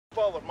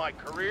all of my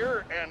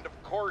career, and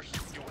of course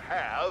you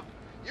have,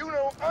 you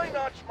know I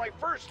notched my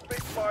first big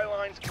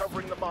bylines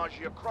covering the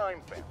Maggia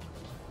crime family.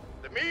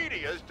 The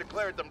media's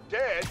declared them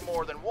dead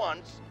more than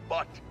once,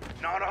 but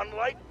not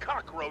unlike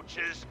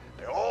cockroaches,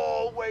 they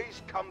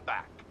always come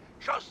back,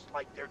 just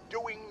like they're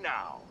doing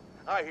now.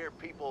 I hear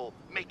people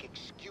make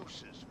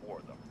excuses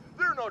for them.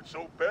 They're not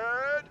so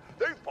bad.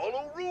 They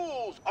follow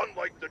rules,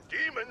 unlike the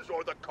demons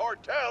or the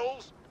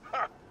cartels.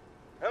 Ha!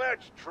 And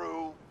that's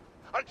true.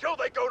 Until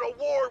they go to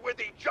war with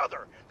each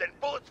other. Then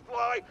bullets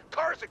fly,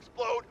 cars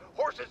explode,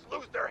 horses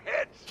lose their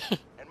heads.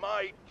 And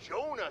my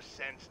Jonah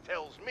sense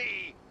tells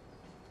me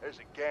there's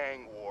a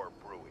gang war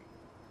brewing.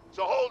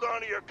 So hold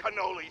on to your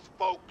cannolis,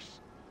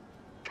 folks.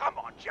 Come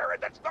on, Jared,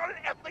 that's not an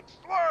ethnic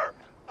slur.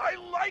 I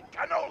like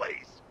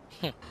cannolis.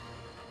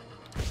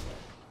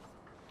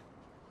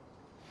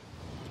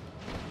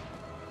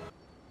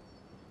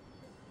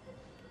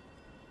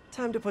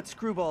 Time to put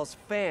Screwball's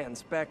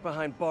fans back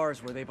behind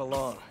bars where they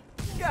belong.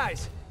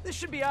 Guys, this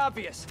should be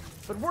obvious,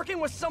 but working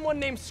with someone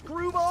named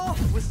Screwball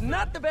was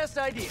not the best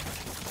idea.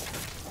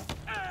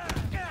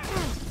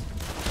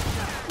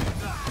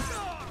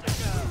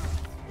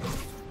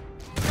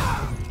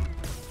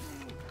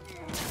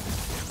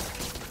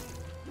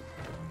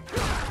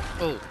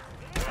 Oh.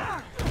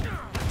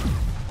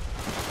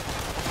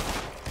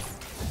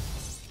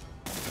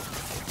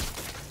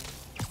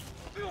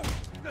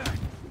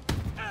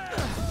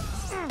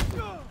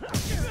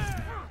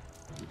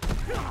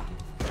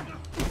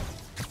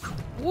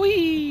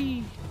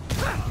 Whee!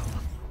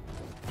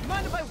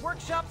 Mind if I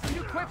workshop some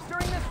new quips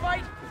during this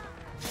fight?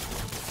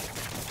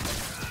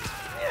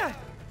 Yeah.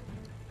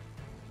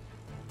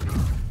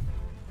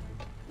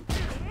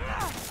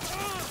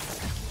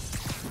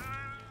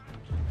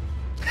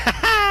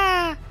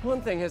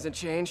 One thing hasn't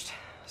changed.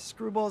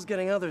 Screwball's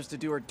getting others to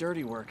do her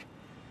dirty work.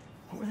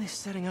 What were they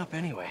setting up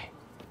anyway?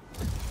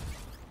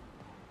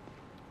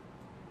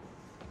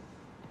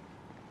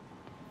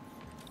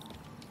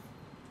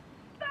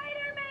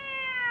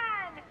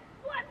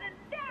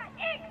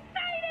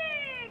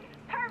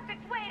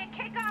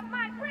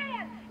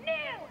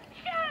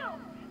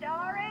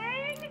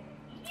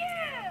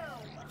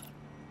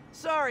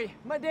 Sorry,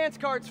 my dance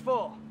card's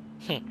full.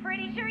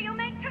 Pretty sure you'll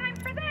make time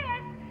for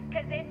this,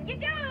 because if you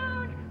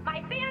don't,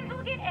 my fans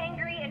will get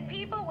angry and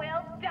people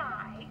will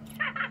die.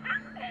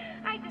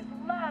 I just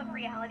love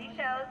reality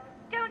shows,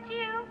 don't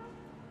you?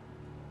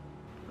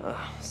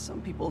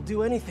 Some people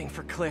do anything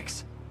for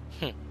clicks.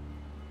 I'll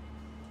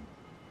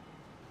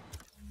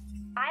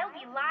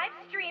be live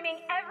streaming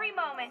every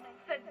moment,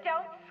 so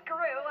don't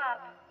screw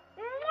up.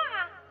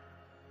 Mwah!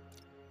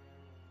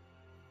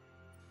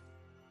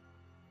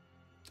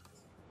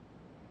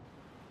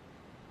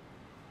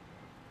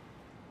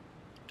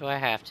 Do I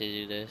have to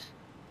do this?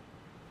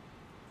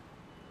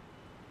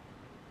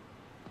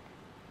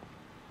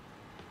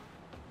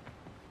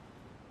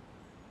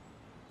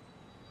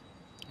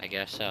 I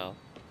guess so.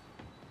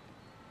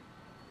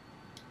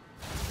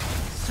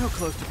 So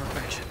close to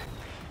perfection.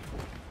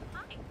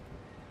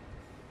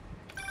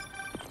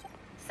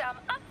 Some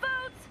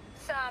upvotes,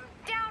 some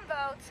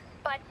downvotes,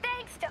 but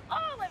thanks to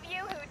all of you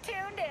who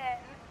tuned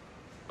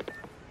in.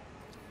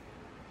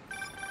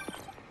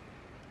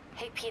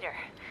 Hey, Peter.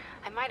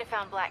 I might have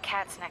found Black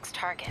Cat's next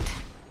target.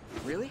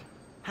 Really?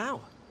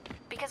 How?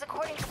 Because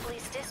according to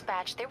police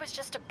dispatch, there was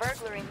just a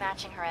burglary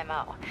matching her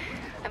MO.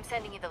 I'm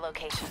sending you the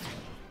location.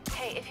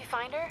 Hey, if you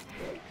find her,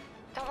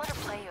 don't let her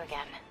play you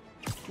again.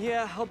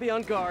 Yeah, I'll be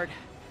on guard.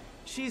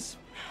 She's...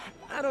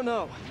 I don't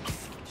know.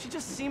 She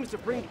just seems to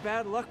bring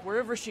bad luck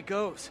wherever she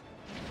goes.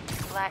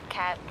 Black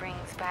Cat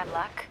brings bad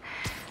luck?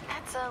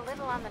 That's a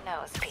little on the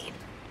nose, Pete.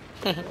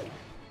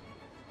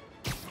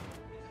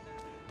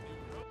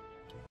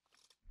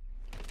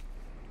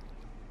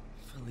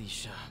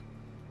 Felicia,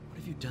 what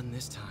have you done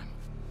this time?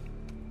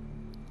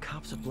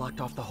 Cops have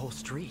blocked off the whole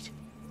street.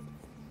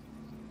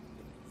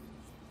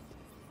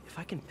 If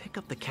I can pick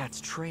up the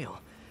cat's trail,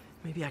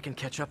 maybe I can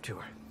catch up to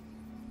her.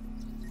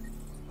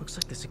 Looks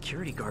like the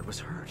security guard was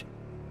hurt.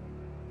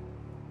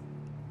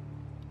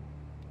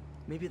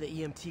 Maybe the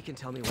EMT can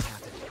tell me what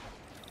happened.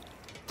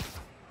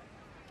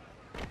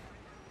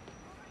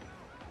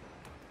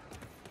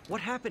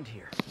 What happened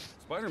here?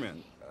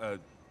 Spider-Man,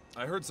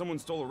 I heard someone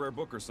stole a rare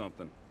book or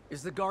something.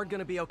 Is the guard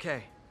gonna be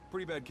okay?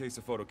 Pretty bad case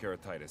of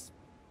photokeratitis.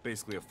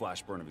 Basically a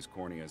flash burn of his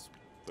corneas.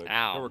 But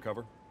Ow. he'll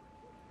recover.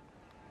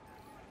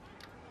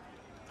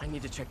 I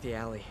need to check the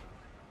alley.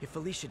 If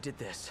Felicia did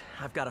this,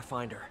 I've got to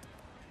find her.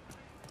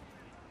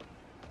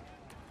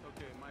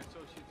 Okay, my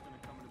associate's gonna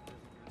come into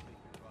prison and take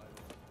your file.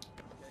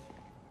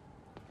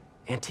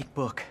 Okay? Antique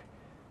book.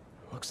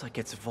 Looks like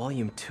it's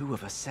volume 2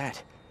 of a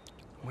set.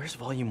 Where's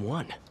volume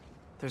 1?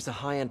 There's a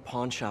high-end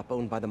pawn shop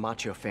owned by the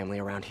Macho family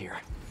around here.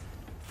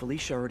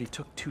 Felicia already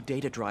took 2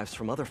 data drives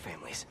from other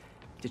families.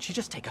 Did she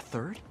just take a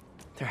third?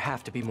 There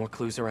have to be more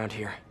clues around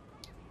here.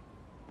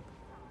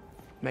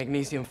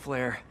 Magnesium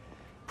flare.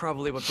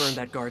 Probably what burned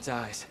that guard's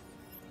eyes.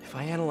 If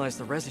I analyze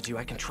the residue,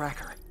 I can track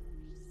her.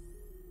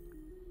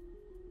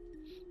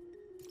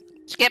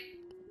 Skip.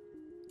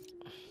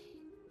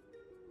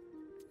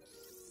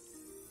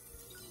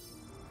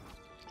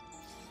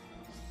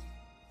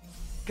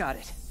 Got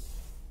it.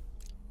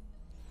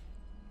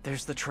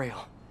 There's the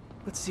trail.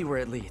 Let's see where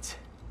it leads.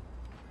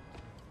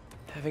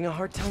 Having a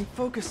hard time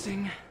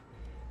focusing.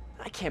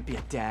 I can't be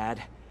a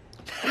dad.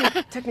 I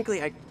mean,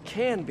 technically I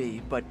can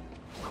be, but...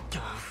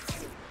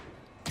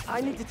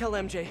 I need to tell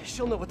MJ.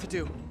 She'll know what to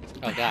do.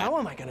 But how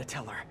am I gonna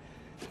tell her?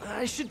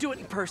 I should do it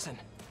in person.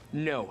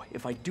 No,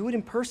 if I do it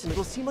in person,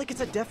 it'll seem like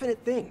it's a definite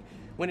thing,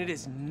 when it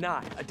is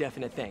not a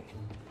definite thing.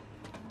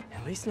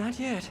 At least not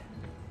yet.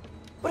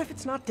 But if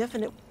it's not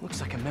definite, looks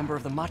like a member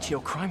of the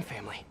Machio crime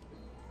family.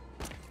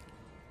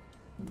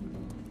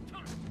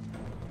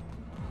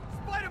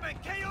 Spider-Man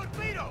KO'd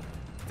Vito!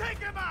 Take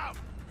him out!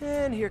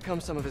 And here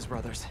come some of his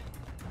brothers.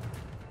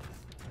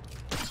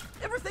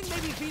 Ever think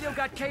maybe Vito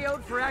got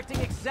KO'd for acting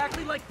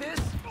exactly like this?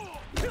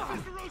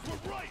 Mr. Rose was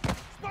right!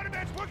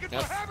 Spider-Man's working for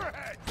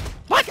Hammerhead!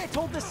 Like I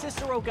told the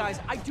Cicero guys,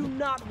 I do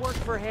not work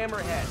for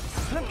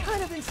Hammerhead. And I'm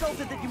kind of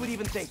insulted that you would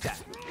even think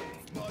that.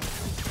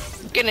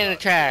 Get in the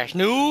trash,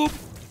 noob!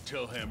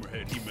 Tell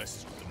Hammerhead he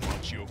messes with the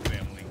Machio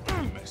family.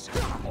 He messes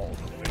with all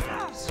the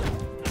families.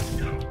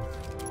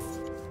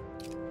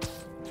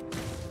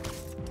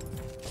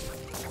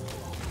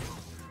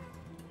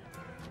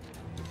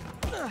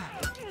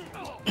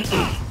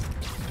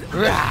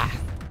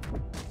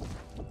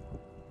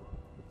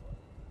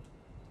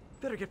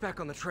 Better get back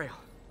on the trail.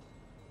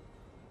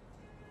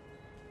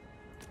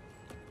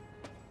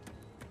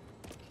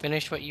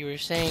 Finish what you were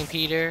saying,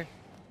 Peter.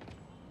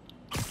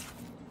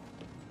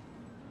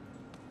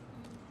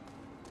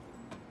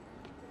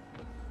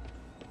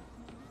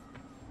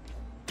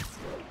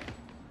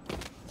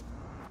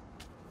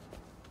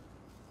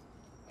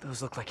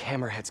 Those look like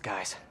Hammerhead's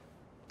guys.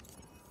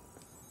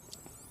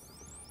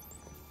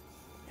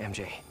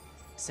 MJ,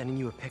 sending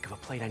you a pic of a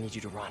plate I need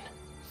you to run.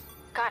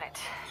 Got it.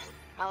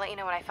 I'll let you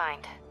know what I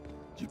find.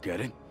 You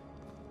get it?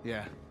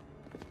 Yeah.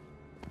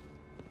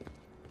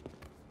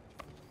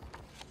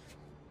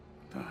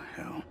 The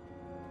hell?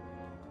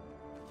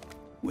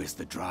 Where's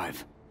the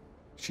drive?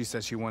 She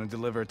said she wanted to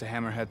deliver it to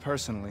Hammerhead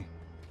personally.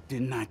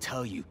 Didn't I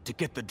tell you to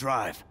get the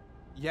drive?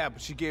 Yeah,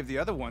 but she gave the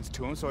other ones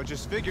to him, so I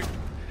just figured...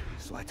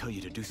 So I tell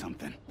you to do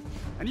something,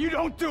 and you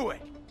don't do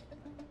it!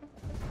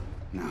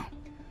 Now,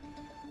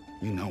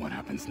 you know what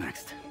happens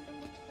next.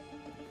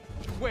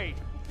 Wait!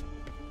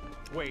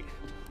 Wait!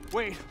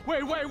 Wait!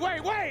 Wait! Wait!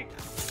 Wait! Wait!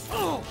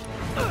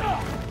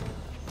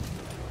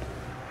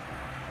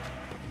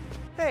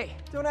 Hey,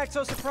 don't act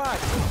so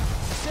surprised. You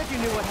said you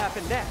knew what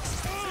happened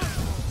next.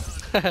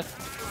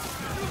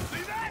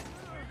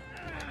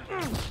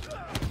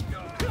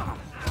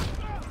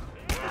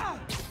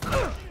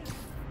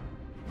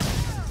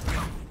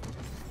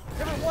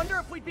 Ever wonder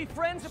if we'd be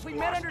friends if we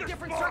met under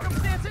different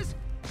circumstances?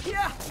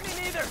 Yeah, me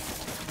neither.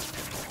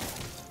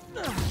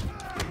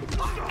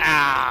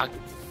 Ah!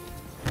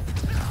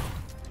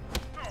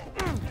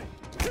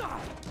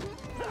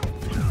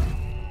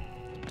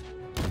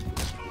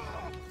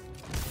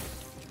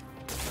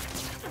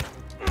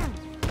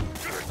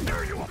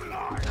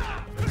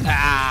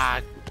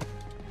 Ah!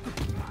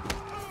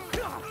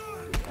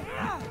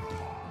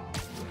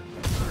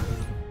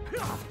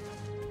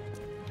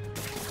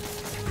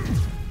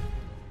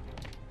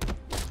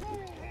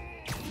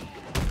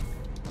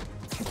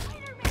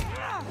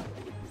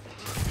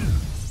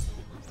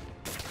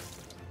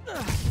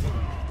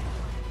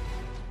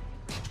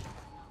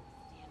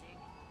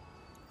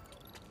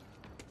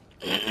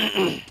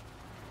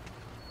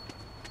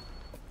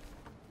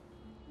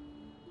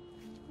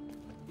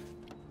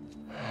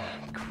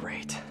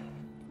 Great.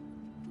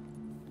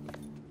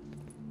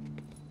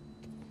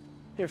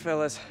 Here,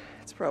 fellas.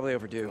 It's probably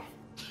overdue.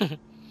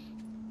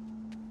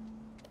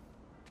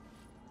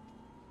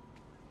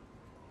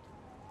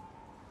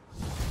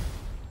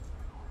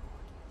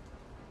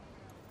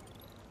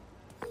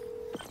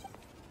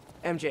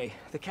 MJ,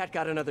 the cat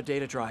got another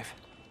data drive.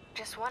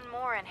 Just one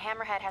more and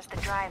Hammerhead has the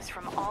drives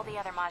from all the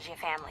other Maggia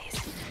families.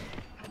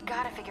 We've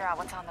gotta figure out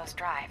what's on those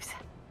drives.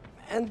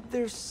 And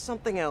there's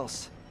something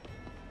else.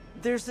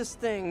 There's this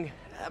thing,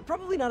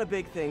 probably not a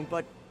big thing,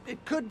 but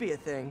it could be a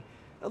thing.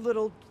 A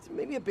little,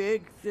 maybe a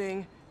big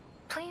thing.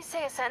 Please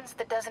say a sentence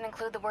that doesn't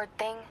include the word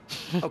thing.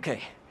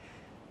 Okay.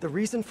 The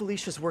reason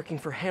Felicia's working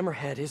for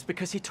Hammerhead is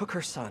because he took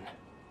her son.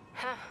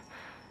 Huh.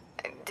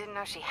 I didn't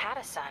know she had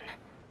a son.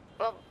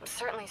 Well,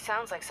 certainly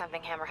sounds like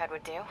something Hammerhead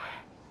would do.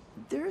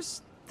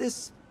 There's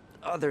this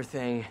other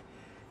thing.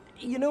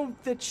 You know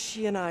that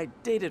she and I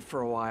dated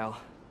for a while.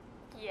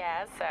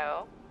 Yeah,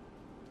 so?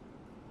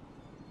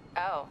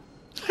 Oh.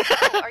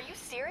 Are you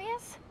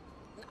serious?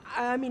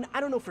 I mean,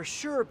 I don't know for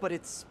sure, but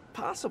it's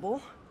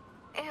possible.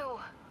 Ew.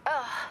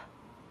 Ugh.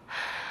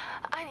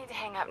 I need to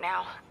hang up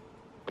now.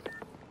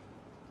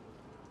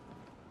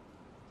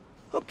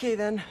 Okay,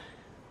 then.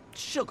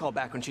 She'll call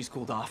back when she's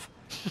cooled off.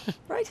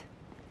 Right?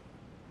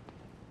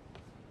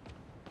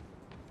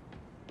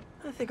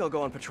 I think I'll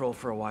go on patrol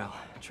for a while.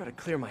 Try to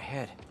clear my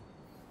head.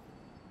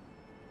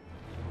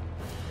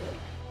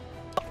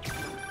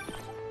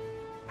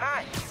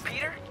 Hi,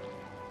 Peter?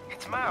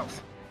 It's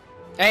Miles.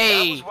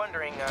 Hey! I was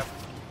wondering,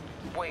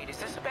 wait, is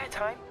this a bad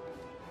time?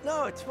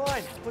 No, it's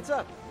fine. What's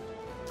up?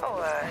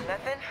 Oh,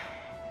 nothing?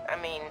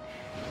 I mean,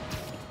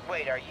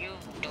 wait, are you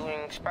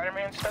doing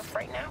Spider-Man stuff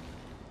right now?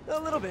 A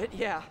little bit,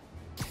 yeah.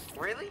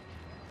 Really?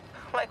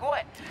 Like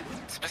what,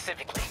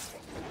 specifically?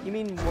 You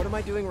mean, what am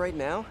I doing right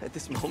now, at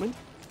this moment?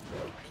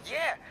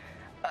 Yeah,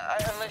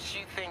 unless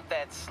you think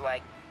that's,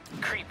 like,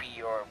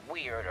 creepy or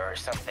weird or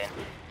something.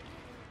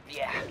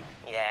 Yeah,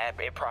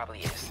 it probably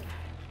is.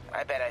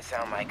 I bet I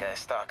sound like a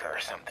stalker or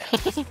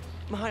something.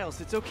 Miles,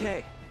 it's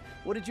okay.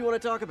 What did you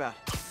want to talk about?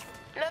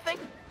 Nothing.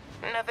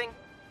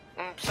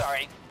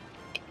 Sorry.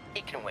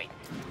 It can wait.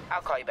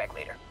 I'll call you back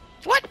later.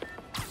 What?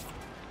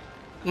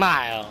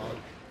 Miles.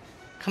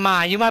 Come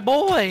on, you my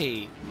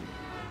boy.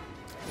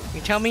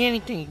 You tell me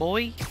anything,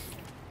 boy.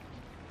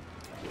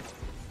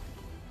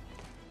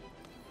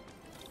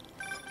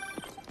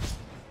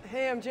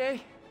 Hey,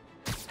 MJ.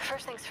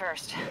 First things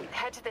first,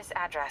 head to this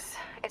address.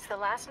 It's the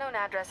last known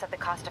address of the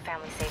Costa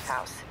family safe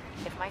house.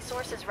 If my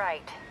source is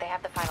right, they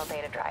have the final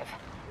data drive.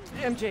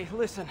 MJ,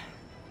 listen.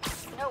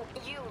 No,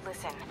 you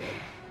listen.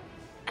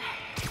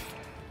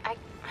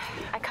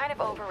 I kind of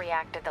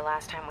overreacted the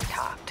last time we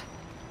talked.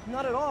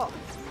 Not at all.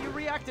 You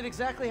reacted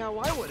exactly how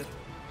I would have.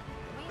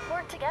 We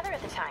weren't together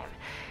at the time,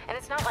 and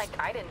it's not like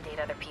I didn't date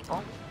other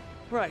people.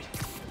 Right.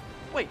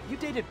 Wait, you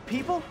dated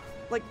people?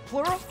 Like,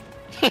 plural?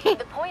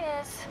 The point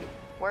is,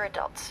 we're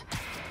adults.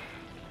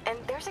 And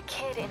there's a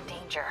kid in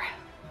danger.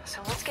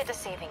 So let's get to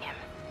saving him.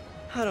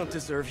 I don't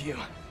deserve you.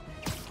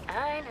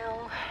 I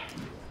know.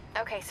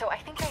 Okay, so I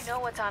think I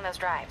know what's on those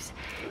drives.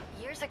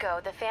 Years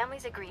ago, the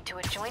families agreed to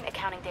a joint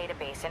accounting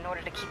database in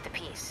order to keep the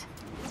peace.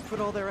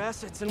 Put all their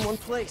assets in one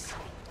place.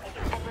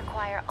 And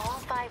require all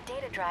 5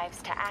 data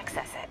drives to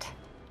access it.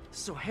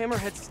 So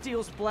Hammerhead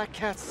steals Black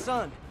Cat's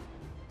son.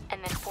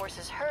 And then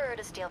forces her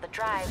to steal the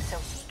drives so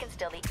he can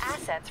steal the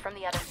assets from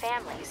the other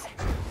families.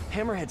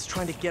 Hammerhead's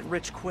trying to get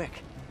rich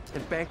quick,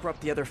 and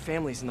bankrupt the other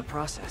families in the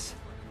process.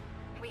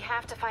 We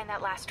have to find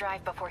that last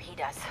drive before he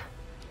does.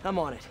 I'm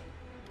on it.